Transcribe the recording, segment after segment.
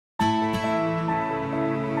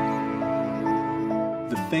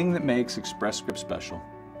The thing that makes Express Scripts special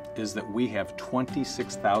is that we have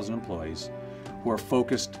 26,000 employees who are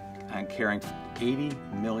focused on caring for 80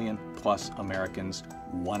 million plus Americans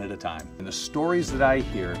one at a time. And the stories that I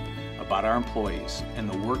hear about our employees and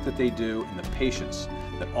the work that they do and the patients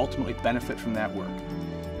that ultimately benefit from that work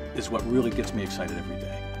is what really gets me excited every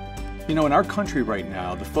day. You know, in our country right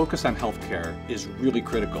now, the focus on healthcare is really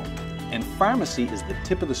critical, and pharmacy is the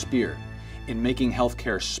tip of the spear in making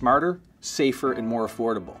healthcare smarter, safer, and more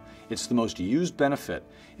affordable. It's the most used benefit,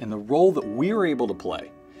 and the role that we're able to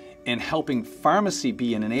play in helping pharmacy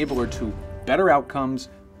be an enabler to better outcomes,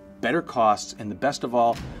 better costs, and the best of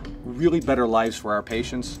all, really better lives for our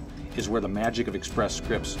patients is where the magic of Express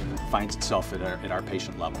Scripts finds itself at our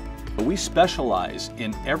patient level. But we specialize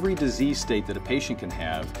in every disease state that a patient can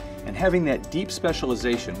have, and having that deep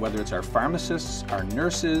specialization, whether it's our pharmacists, our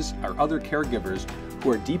nurses, our other caregivers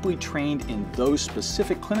who are deeply trained in those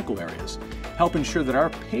specific clinical areas, help ensure that our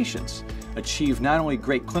patients achieve not only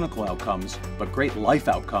great clinical outcomes, but great life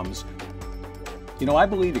outcomes. You know, I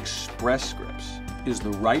believe Express Scripts is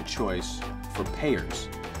the right choice for payers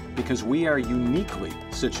because we are uniquely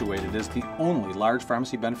situated as the only large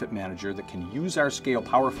pharmacy benefit manager that can use our scale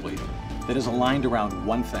powerfully that is aligned around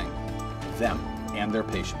one thing, them and their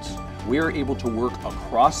patients. We are able to work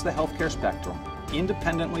across the healthcare spectrum,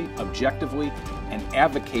 independently, objectively, and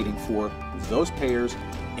advocating for those payers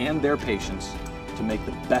and their patients to make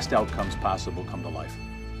the best outcomes possible come to life.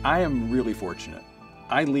 I am really fortunate.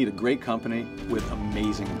 I lead a great company with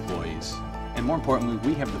amazing employees. And more importantly,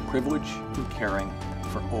 we have the privilege of caring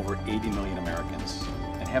for over 80 million Americans.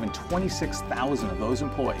 And having 26,000 of those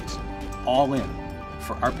employees all in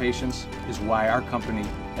for our patients is why our company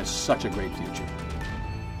has such a great future.